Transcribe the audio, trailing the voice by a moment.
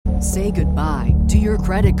Say goodbye to your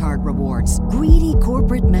credit card rewards. Greedy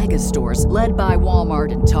corporate mega stores, led by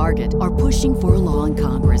Walmart and Target, are pushing for a law in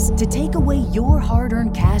Congress to take away your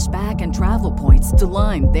hard-earned cash back and travel points to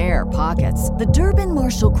line their pockets. The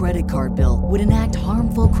Durbin-Marshall credit card bill would enact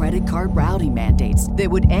harmful credit card routing mandates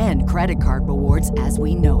that would end credit card rewards as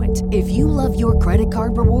we know it. If you love your credit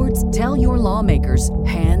card rewards, tell your lawmakers,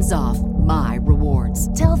 hands off my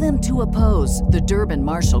rewards. Tell them to oppose the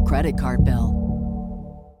Durbin-Marshall credit card bill.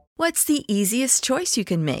 What's the easiest choice you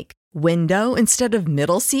can make? Window instead of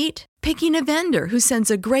middle seat? Picking a vendor who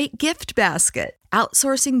sends a great gift basket?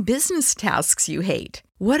 Outsourcing business tasks you hate?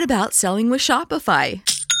 What about selling with Shopify?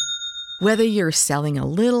 Whether you're selling a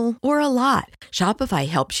little or a lot, Shopify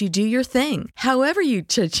helps you do your thing, however you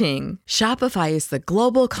cha-ching. Shopify is the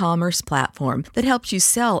global commerce platform that helps you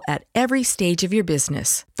sell at every stage of your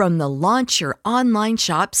business. From the launch your online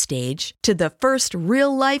shop stage to the first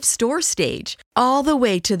real-life store stage, all the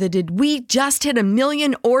way to the did we just hit 1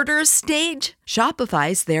 million orders stage?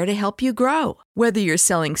 Shopify's there to help you grow. Whether you're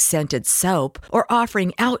selling scented soap or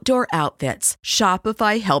offering outdoor outfits,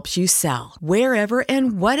 Shopify helps you sell. Wherever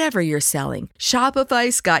and whatever you're selling,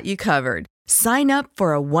 Shopify's got you covered. Sign up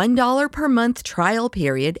for a $1 per month trial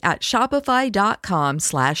period at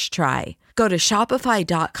shopify.com/try. Go to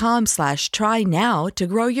shopify.com/try now to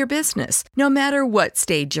grow your business, no matter what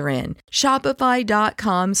stage you're in.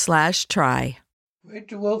 Shopify.com/try.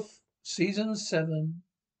 Drawf, Season 7,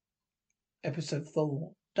 Episode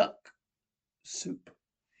 4, Duck Soup.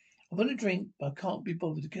 I want a drink, but I can't be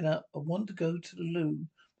bothered to get up. I want to go to the loo,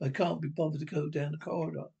 but I can't be bothered to go down the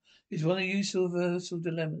corridor. It's one of the universal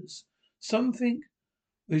dilemmas. Something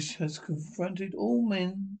which has confronted all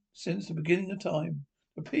men since the beginning of time.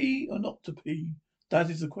 To pee or not to pee? That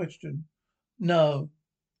is the question. No.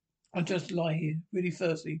 I just lie here, really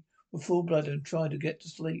thirsty, with full blood and try to get to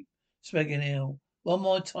sleep. Spegging ill. One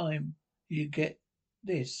more time, you get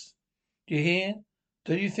this. Do you hear?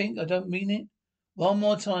 Do you think I don't mean it? One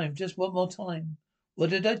more time, just one more time.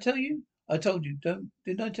 What did I tell you? I told you.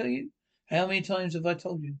 Didn't I tell you? How many times have I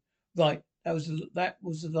told you? Right. What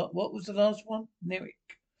was the last one? Nirik.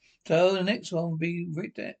 So the next one will be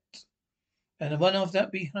Ridet. And the one after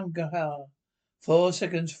that be Hungaha. 4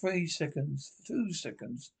 seconds, 3 seconds, 2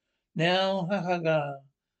 seconds. Now ha.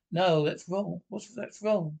 No, that's wrong. That's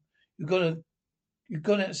wrong? You've got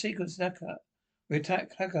that sequence Naka.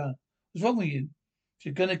 Retak Haga. What's wrong with you? If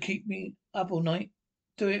you're gonna keep me up all night,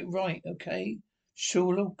 do it right, okay?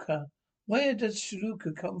 Shuluka. Where does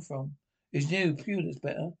Shuluka come from? It's new, pure, that's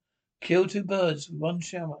better. Kill 2 birds with 1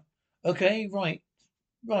 shower. Okay, right.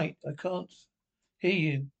 I can't hear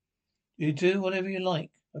you. You do whatever you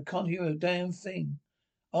like. I can't hear a damn thing.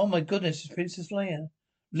 Oh my goodness, it's Princess Leia.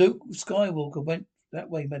 Luke Skywalker went that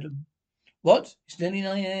way, madam. What? It's nearly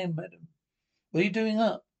 9 a.m., madam. What are you doing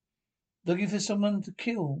up? Looking for someone to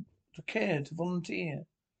kill, to care, to volunteer.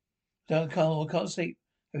 I can't sleep.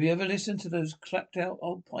 Have you ever listened to those clapped out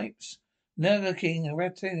old pipes? Naga King and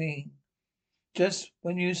Rattling. Just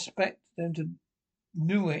when you expect them to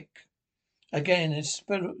Newick. Again, it's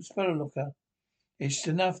Spellerlooker. It's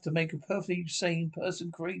enough to make a perfectly sane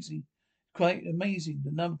person crazy. Quite amazing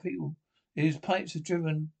the number of people whose pipes are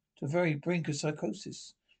driven to the very brink of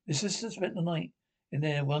psychosis. My sister spent the night in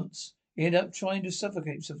there once. He ended up trying to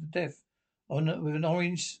suffocate himself to death with an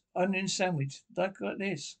onion sandwich like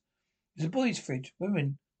this. It's a boy's fridge.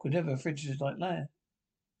 Women could never have fridges like that.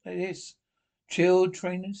 Like this. Chilled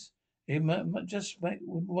trainers. It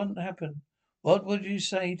wouldn't happen. What would you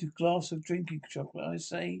say to a glass of drinking chocolate? I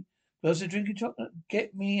say, glass of drinking chocolate?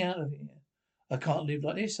 Get me out of here. I can't live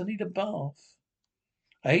like this. I need a bath.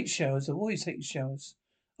 I hate showers. I've always hated showers.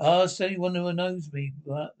 Ask anyone who knows me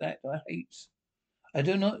about that I hate. I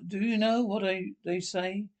do not. Do you know what they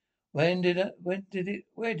say? Where did it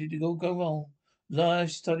all go wrong?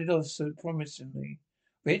 Life started off so promisingly.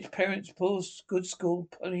 Rich parents, poor, good school,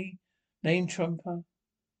 pony, named Trumper.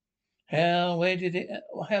 How did it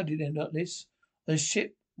end up this? A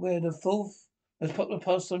ship where the fourth most popular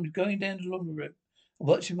pastime is going down the laundry room and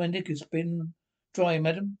watching my knickers spin dry,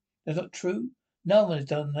 madam. That's not true. No one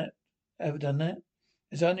has ever done that.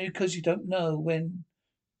 It's only because you don't know when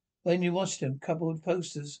you watch them, coupled with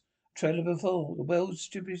posters, trailer before, the world's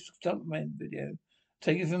stupidest stuntman video.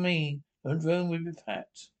 Take it from me, don't roam with your pat.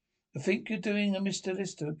 I think you're doing a Mr.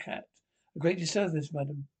 Lister a cat. A great disservice,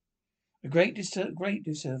 madam. A great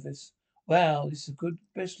disservice. Wow, this is a good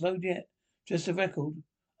best load yet. Just a record.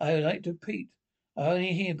 I would like to repeat. I'm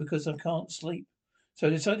only here because I can't sleep. So I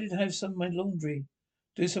decided to have some of my laundry.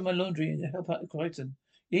 Do some of my laundry and help out the Crichton.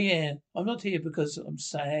 Yeah. I'm not here because I'm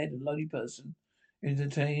sad, a lonely person,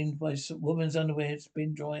 entertained by some woman's underwear that's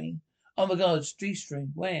been drying. Oh my God,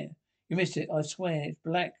 G-string. Where? You missed it, I swear. It's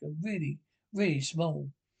black and really, really small.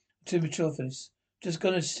 Too mature for this. Just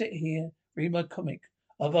gonna sit here, read my comic.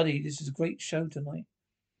 Oh, buddy, this is a great show tonight.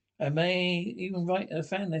 I may even write a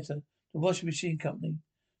fan letter to the washing machine company.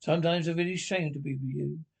 Sometimes I'm really ashamed to be with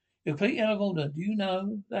you. You're completely out of order. Do you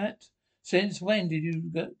know that? Since when did you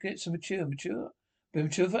get so mature? Mature? Been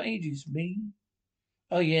mature for ages. Me?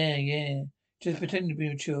 Oh, yeah, yeah. Just pretending to be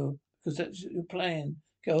mature because that's your plan.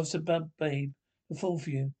 Get off the bub, babe. The fall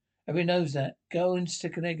for you. Everybody knows that. Go and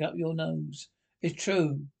stick an egg up your nose. It's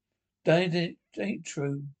true. Don't it? Ain't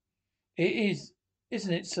true. It is,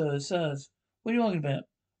 isn't it, sir? Sirs? What are you arguing about?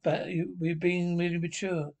 About you, we've been really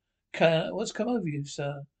mature. What's come over you,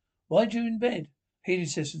 sir? Why'd you in bed? Heating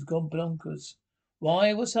system's gone bonkers.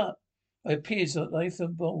 Why? What's up? It appears that life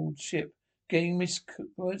on board ship getting Miss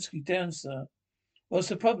Kowalski down, sir. What's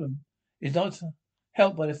the problem? It's not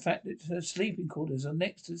helped by the fact that her sleeping quarters are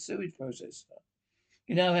next to the sewage process, sir.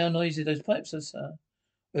 You know how noisy those pipes are, sir.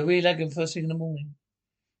 We're really lagging first thing in the morning.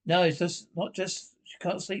 No, it's just not just she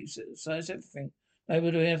can't sleep, so it's everything.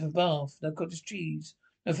 Nobody will have a bath, no cottage cheese,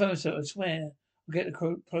 no thermostat, I swear. I'll get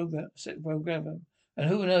the set the program, and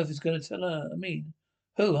who on earth is going to tell her? I mean,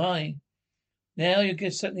 who? Hi. Now you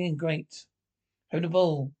get settling in great. Having a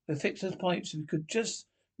ball. They fix those pipes. If we could just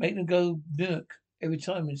make them go nurk every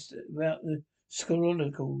time without the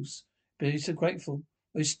scrollers. But he's so grateful.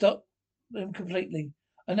 We stopped them completely.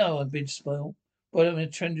 I know I've been spoiled. Brought up in a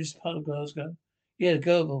trendiest part of Glasgow. Yeah, the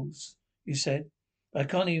Goebbels, you said. But I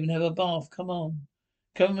can't even have a bath. Come on.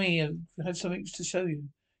 Come with me. I have something to show you.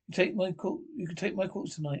 You can take my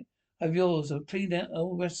corpse tonight. Have yours. I've cleaned out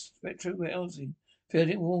all retro housing. Filled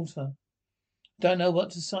it with water. Don't know what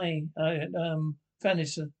to say. I found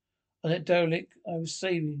this on that derelict I was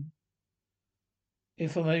saving it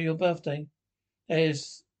for your birthday.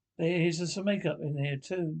 There's some makeup in here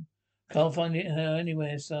too. Can't find it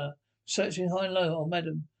anywhere, sir. Searching high and low. Oh,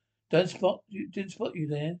 madam, didn't spot you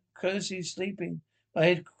there. Courtesy is sleeping. My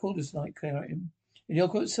headquarters tonight, clear at him. In your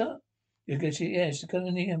coat, sir? You guess she's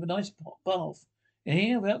gonna need to have a nice bath. In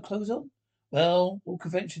here, without clothes on? Well, all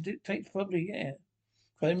convention dictates probably, yeah.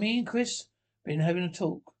 So me and Chris been having a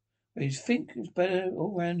talk. We think it's better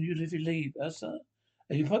all round you if you leave, sir.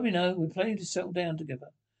 As you probably know, we're planning to settle down together.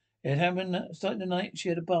 It happened starting the night she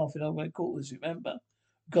had a bath in our headquarters, remember?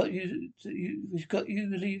 We've got you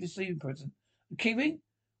to leave this leaving present. The keyring?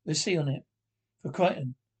 We'll see on it. For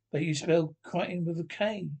Crichton. But you spell Crichton with a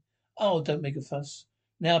K. Oh, don't make a fuss.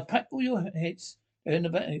 Now pack all your heads. They're in the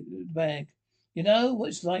bag. You know what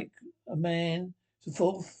it's like a man. It's the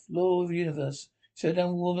fourth law of the universe. Settle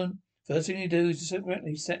down, woman. First thing you do is to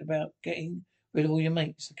separately set about getting rid of all your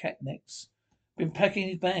mates, the catnecks. Been packing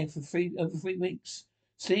his bag for over 3 weeks.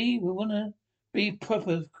 See, we wanna be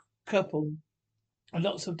proper couple. And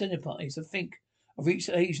lots of dinner parties. I think I've reached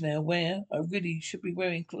the age now where I really should be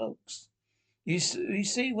wearing cloaks. You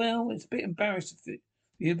see, well, it's a bit embarrassing for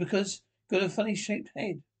you because you've got a funny shaped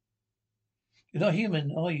head. You're not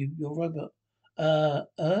human, are you? You're a robot.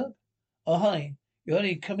 Herb? Oh, hi. You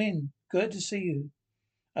only come in. Good to see you.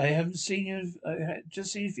 I haven't seen you. I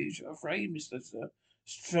just seen you. I'm afraid, Mr.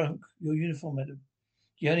 Strunk, your uniform, madam.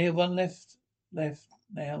 You only have one left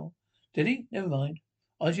now. Did he? Never mind.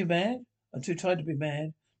 Aren't you mad? I'm too tired to be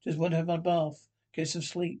mad. Just want to have my bath. Get some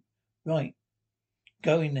sleep. Right.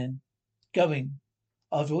 Going then. Going.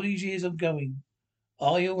 After all these years, I'm going.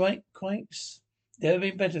 Are you all right, Quakes? Never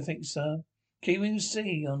been better, thanks, sir. Keeping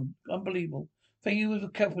C on. Unbelievable. Thank you with a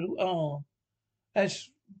capital R. That's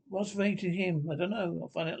what's rated him. I don't know. I'll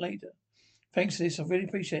find out later. Thanks for this. I really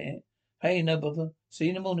appreciate it. Hey, no bother. See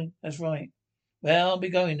you in the morning. That's right. Well, I'll be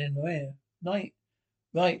going then. Where? Night.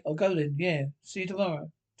 Right. I'll go then. Yeah. See you tomorrow.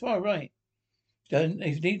 Tomorrow, right. Don't,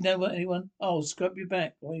 if you need to know anyone, I'll scrub your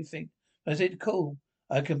back. What do you think? I said, cool.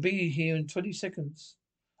 I can be here in 20 seconds.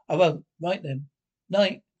 I won't. Right then.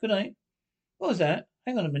 Night. Good night. What was that?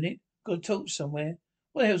 Hang on a minute. Got a torch somewhere.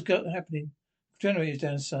 What the hell's happening? Generator's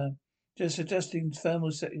down, sir. Just adjusting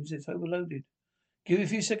thermal settings. It's overloaded. Give it a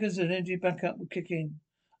few seconds and energy backup will kick in.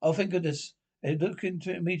 Oh, thank goodness. They look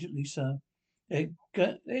into it immediately, sir. There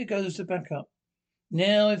goes the backup.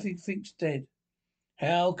 Now everything's dead.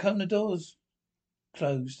 How come the doors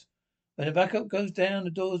closed? When the backup goes down, the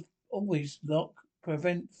doors always lock,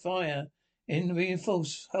 prevent fire in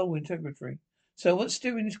reinforced hull integrity. So what's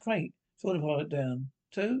steering this crate? It's autopilot down.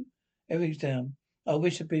 Two? Everything's down. I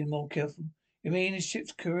wish I'd been more careful. You mean the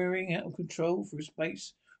ship's careering out of control through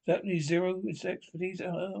space? Without any zero its expertise at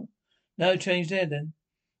all? No change there then.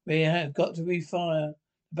 We have got to refire the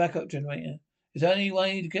backup generator. It's the only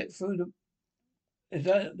way to get through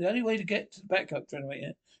the only way to get to the backup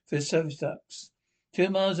generator for the service ducts. 2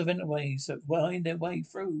 miles of interways that wind their way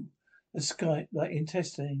through the sky like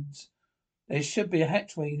intestines. There should be a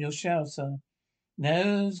hatchway in your shower, sir.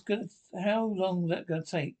 How long is that gonna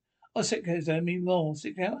take? Oh, 6 hours, only more.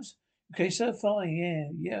 6 hours? Okay, sir,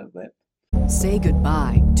 fine, yeah, but Say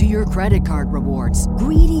goodbye to your credit card rewards.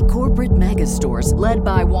 Greedy corporate mega stores, led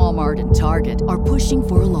by Walmart and Target, are pushing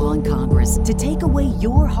for a law in Congress to take away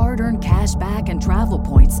your hard-earned cash back and travel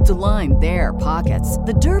points to line their pockets.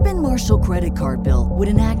 The Durbin-Marshall credit card bill would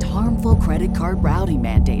enact harmful credit card routing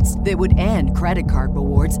mandates that would end credit card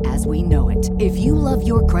rewards as we know it. If you love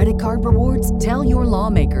your credit card rewards, tell your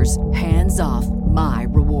lawmakers, hands off my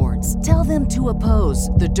rewards. Tell them to oppose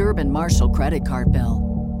the Durbin-Marshall credit card bill.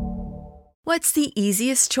 What's the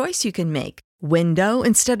easiest choice you can make? Window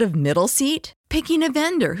instead of middle seat? Picking a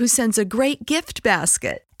vendor who sends a great gift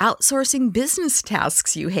basket? Outsourcing business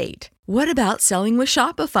tasks you hate? What about selling with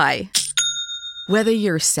Shopify? Whether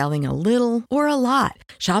you're selling a little or a lot,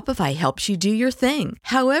 Shopify helps you do your thing,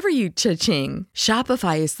 however you cha-ching.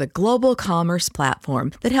 Shopify is the global commerce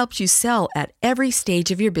platform that helps you sell at every stage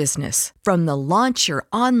of your business. From the launch your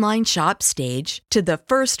online shop stage to the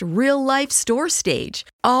first real-life store stage,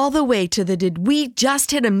 all the way to the did we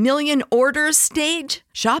just hit a million orders stage.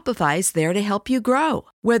 Shopify's there to help you grow.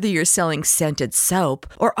 Whether you're selling scented soap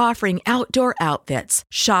or offering outdoor outfits,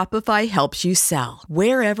 Shopify helps you sell.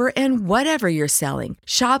 Wherever and whatever you're selling,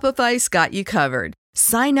 Shopify's got you covered.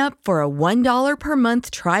 Sign up for a $1 per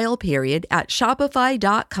month trial period at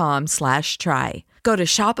shopify.com/try. Go to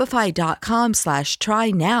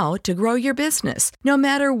shopify.com/try now to grow your business, no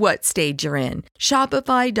matter what stage you're in.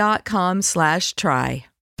 Shopify.com/try.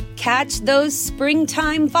 Catch those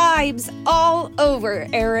springtime vibes all over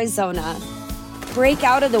Arizona. Break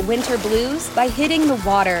out of the winter blues by hitting the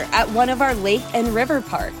water at one of our lake and river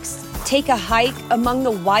parks. Take a hike among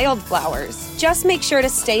the wildflowers. Just make sure to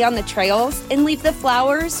stay on the trails and leave the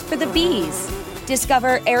flowers for the bees.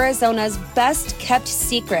 Discover Arizona's best kept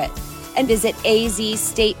secret and visit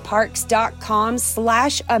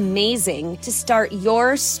azstateparks.com/amazing to start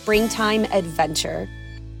your springtime adventure.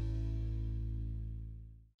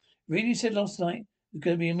 Reedy said last night there's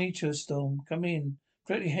going to be a meteor storm coming in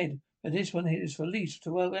directly ahead, but this one hit us for at least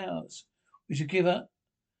 12 hours. We should gather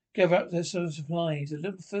up their sort of supplies, a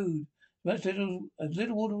little food, as little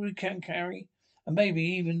water we can carry, and maybe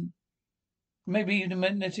even a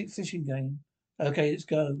magnetic fishing game. Okay, let's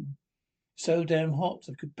go. So damn hot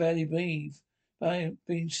I could barely breathe. By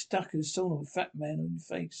being stuck in a sauna with a fat man on your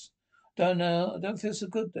face. Don't know. I don't feel so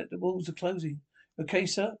good that the walls are closing. Okay,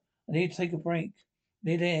 sir. I need to take a break.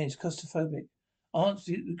 Need air. It's claustrophobic. Don't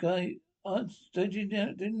you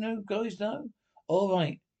know guys know? All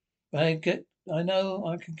right. I know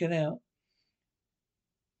I can get out.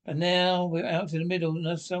 But now we're out in the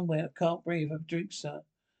middle somewhere. I can't breathe. Have a drink, sir.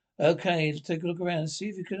 Okay, let's take a look around and see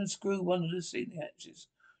if you can unscrew one of the ceiling hatches.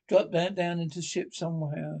 Drop that down into the ship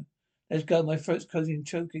somewhere. Let's go. My throat's closing and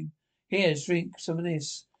choking. Here, drink some of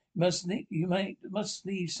this. Must need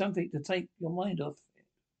something to take your mind off it.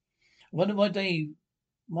 I wonder why Dave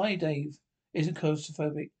isn't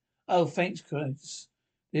claustrophobic. Oh, thanks, Chris.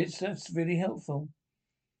 That's really helpful.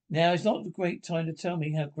 Now is not the great time to tell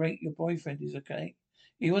me how great your boyfriend is, okay?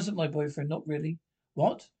 He wasn't my boyfriend, not really.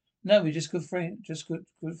 What? No, we're just good friends.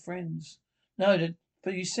 No,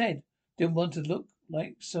 but you said didn't want to look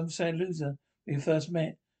like some sad loser when you first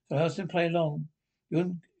met, so I asked him to play along.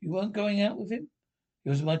 You weren't going out with him? He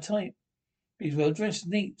was my type. He's well dressed,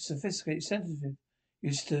 neat, sophisticated, sensitive.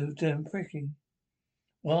 He's still damn pricky.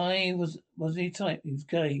 Why wasn't he type? He was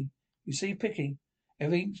gay. You see, picky.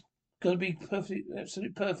 Everything's got to be perfect,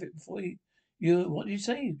 absolutely perfect before you. What did you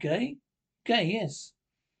say? You gay? Gay, yes.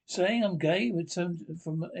 Saying I'm gay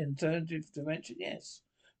from an alternative dimension, yes.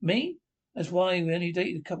 Me? That's why we only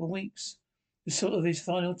dated a couple of weeks. It's sort of his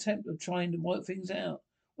final attempt of trying to work things out.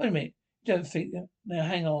 Wait a minute. You don't think that? Now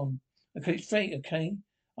hang on. Okay, straight, okay?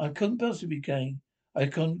 I couldn't possibly be gay. I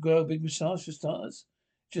couldn't grow a big moustache for starters.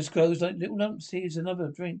 Just grows like little lumps. Here's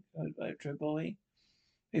another drink, boy.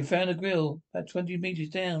 We found a grill about 20 meters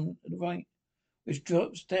down at the right, which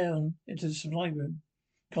drops down into the supply room.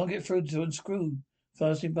 Can't get through to unscrew.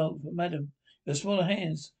 Fastening bolt, but madam, your smaller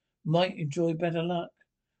hands might enjoy better luck.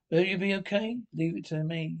 Will you be okay? Leave it to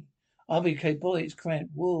me. I'll be okay, boy, it's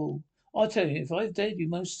cramped. Whoa. I tell you, if I dared you,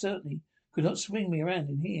 most certainly could not swing me around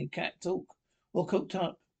in here. Cat talk. All cooked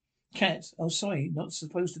up. Cat. Oh, sorry, not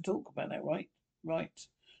supposed to talk about that, right? Right.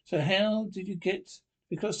 So how did you get to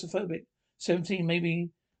be claustrophobic? 17,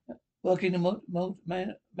 maybe, working in the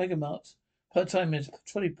Mega Mart. Part-time as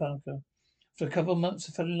trolley parker. For a couple of months,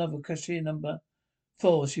 I fell in love with cashier number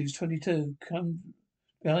 4. She was 22. Come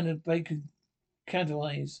behind the bacon counter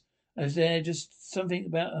eyes. I was there, just something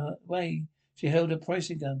about her way. She held a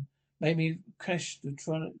pricing gun, made me crash the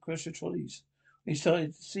trolleys. We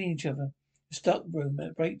started seeing each other. The stock room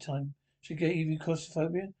at break time. She gave you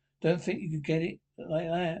claustrophobia? Don't think you could get it like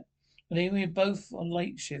that. And even we were both on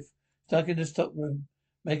late shift, stuck in the stock room,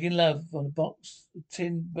 making love on a box of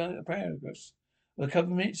tin paragraphs. For a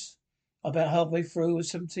couple of minutes, about halfway through, was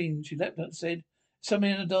 17. She leapt up and said,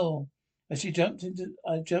 "Somebody in the door." As I jumped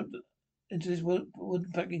into this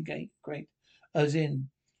wooden packing gate. Great. I was in.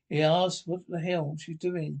 He asked what the hell she's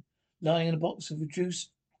doing, lying in a box of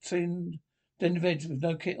reduced tinned veg with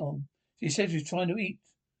no kit on. She said she was trying to eat,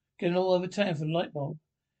 getting all over town for the light bulb.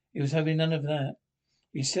 He was having none of that.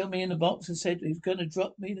 He sealed me in the box and said he was going to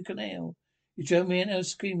drop me in the canal. He drove me in and I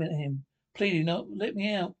was screaming at him, pleading not let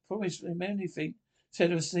me out. Promised him anything.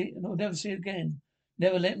 Said I'll never see it again.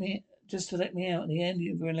 Never let me, just to let me out. In the end,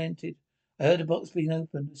 he relented. I heard the box being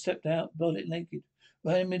opened. I stepped out, bullet naked,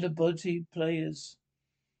 right in the middle of body players.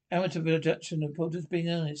 Amateur production and reporters being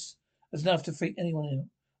honest. That's enough to freak anyone out.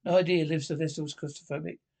 No idea Liv Sylvester was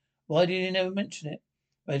claustrophobic. Why did he never mention it?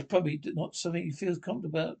 Well, it's probably not something he feels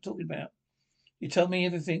comfortable about talking about. He told me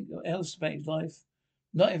everything else about his life.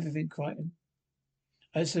 Not everything, Crichton.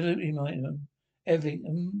 Absolutely, Crichton.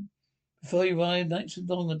 Everything. Before he arrived, nights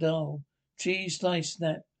were long and dull. Cheese, slice,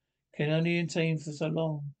 snap. Can only contain for so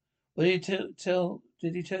long. What did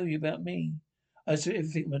he tell you about me? I said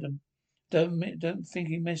everything, madam. Don't think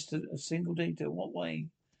he missed a single detail. What way?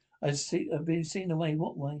 I've been seen away.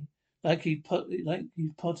 What way? Like he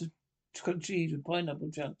potted cheese with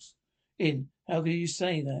pineapple chunks in. How could you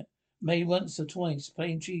say that? Made once or twice.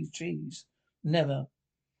 Plain cheese. Never.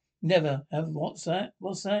 What's that?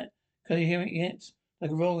 Can you hear it yet?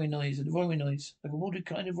 Like a roaring noise. Like a water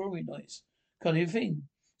kind of roaring noise. Can't hear a thing.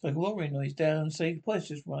 Like a roaring noise down, say,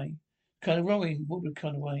 boisterous way. Kind of roaring, water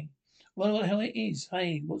kind of way. Wonder what the hell it is.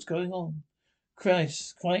 Hey, what's going on?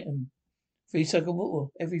 Crichton. 3 cycle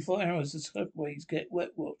water. Every 4 hours the cycleways get wet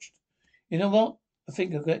watched. You know what? I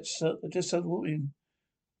think I just started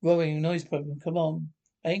roaring noise problem. Come on.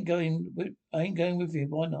 I ain't going with you.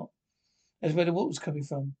 Why not? That's where the water's coming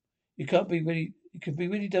from. You can be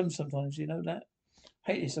really dumb sometimes, you know that?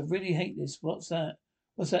 Hate this. I really hate this. What's that?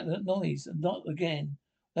 That noise? And not again.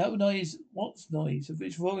 That noise. What's noise? If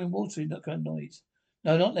it's roaring water, that kind of noise.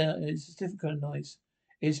 No, not that. It's a different kind of noise.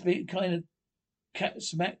 It's been kind of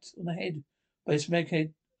smacked on the head by a smacked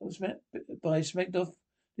off.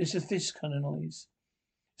 This is this kind of noise.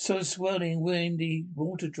 Sort of swirling, windy,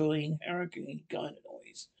 water drying, hurricane kind of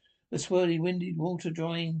noise. The swirly, windy, water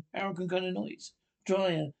drying, hurricane kind of noise.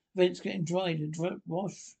 Dryer. Vents getting dried and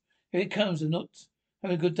washed. Here it comes. I'm not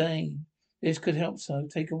having a good day. This could help so.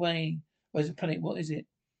 Take away. Where's the panic? What is it?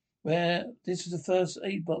 Where this was the first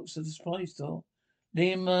aid box of the supply store.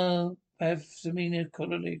 Lima Pavsamina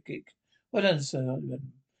Kololikic. Well done, sir.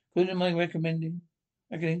 Good am I recommending?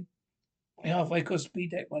 Okay. Halfway across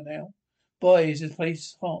speed deck by now. Boy, is this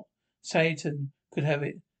place hot. Satan could have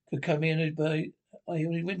it. Could come in by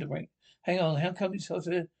only window break. Hang on, how come it's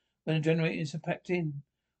hotter when the generators are packed in?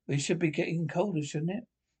 We should be getting colder, shouldn't it?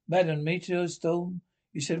 Madam, meteor storm,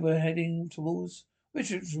 you said we're heading towards.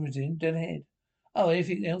 Which was in, dead ahead. Oh,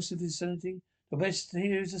 anything else in the vicinity? The west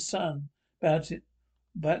here is the sun. About it.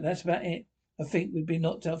 But that's about it. I think we'd be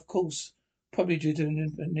knocked off course. Probably due to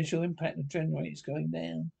an initial impact of generators going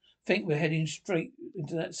down. Think we're heading straight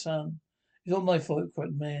into that sun. It's all my fault, cried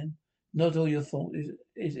the man. Not all your fault, it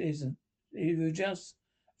isn't. If you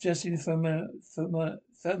adjusting the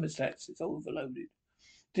thermostats, it's overloaded.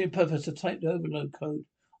 Did purpose to type the overload code on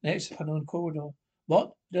the exit panel in the corridor.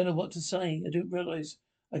 What? Don't know what to say. I didn't realize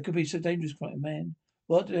I could be so dangerous, cried the man.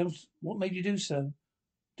 What else? What made you do so?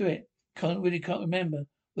 Do it. Can't remember.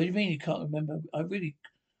 What do you mean you can't remember? I'd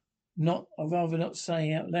rather not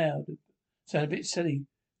say out loud. Sound a bit silly.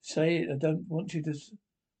 Say it. I don't want you to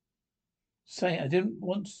say it. I didn't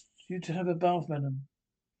want you to have a bath, madam.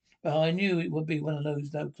 But I knew it would be one of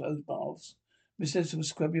those no-clothes baths. Miss Edson will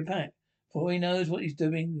scrub your back. For he knows what he's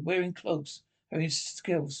doing, wearing clogs, having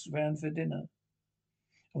skills round for dinner.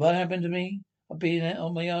 What happened to me? I've been out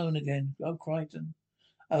on my own again. Oh, Crichton.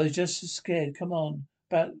 I was just as scared. Come on.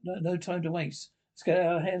 About no time to waste. Let's get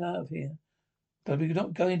our hell out of here. But we're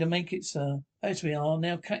not going to make it, sir. Yes, we are.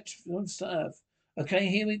 Now catch on earth. Okay,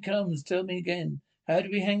 here it comes. Tell me again. How do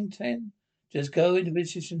we hang 10? Just go into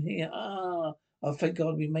position here. Oh, thank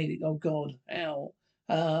God we made it. Oh, God. How?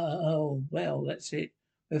 Oh, well, that's it.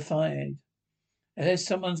 We're fired. Unless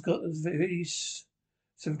someone's got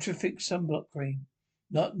some terrific sunblock cream.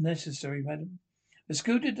 Not necessary, madam. I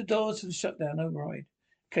scooted the doors to the shutdown override, in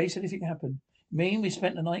case anything happened. Mean we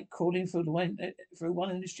spent the night crawling through one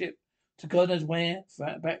in the ship To God knows where,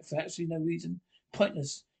 back for absolutely no reason.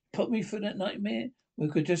 Pointless. Put me through that nightmare. We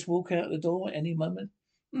could just walk out the door at any moment.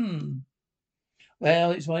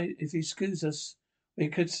 Well, if he excuse us, we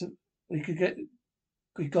could,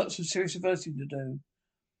 we got some serious reversing to do.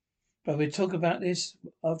 But we'll talk about this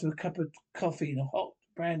after a cup of coffee and a hot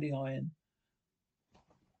brandy iron.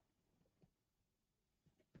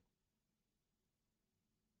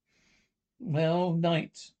 Well,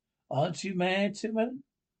 Knight, aren't you mad, Timon?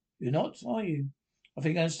 You're not, are you? I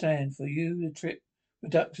think I understand. For you, the trip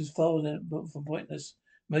with Duct is far from pointless.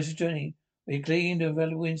 Most of the journey, we gleaned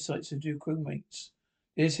valuable insights into your crewmates.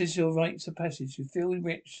 This is your rites of passage. You feel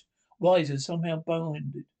rich, wiser, somehow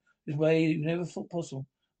bonded. This way you never thought possible.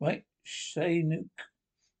 Right? Say nuke.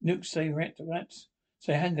 Nuke say rat.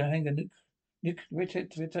 Say hanga, nuke. Nuke,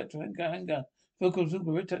 ritet, hanga. Vocal,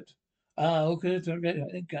 ritet. Ah, okay,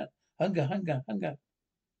 hanga.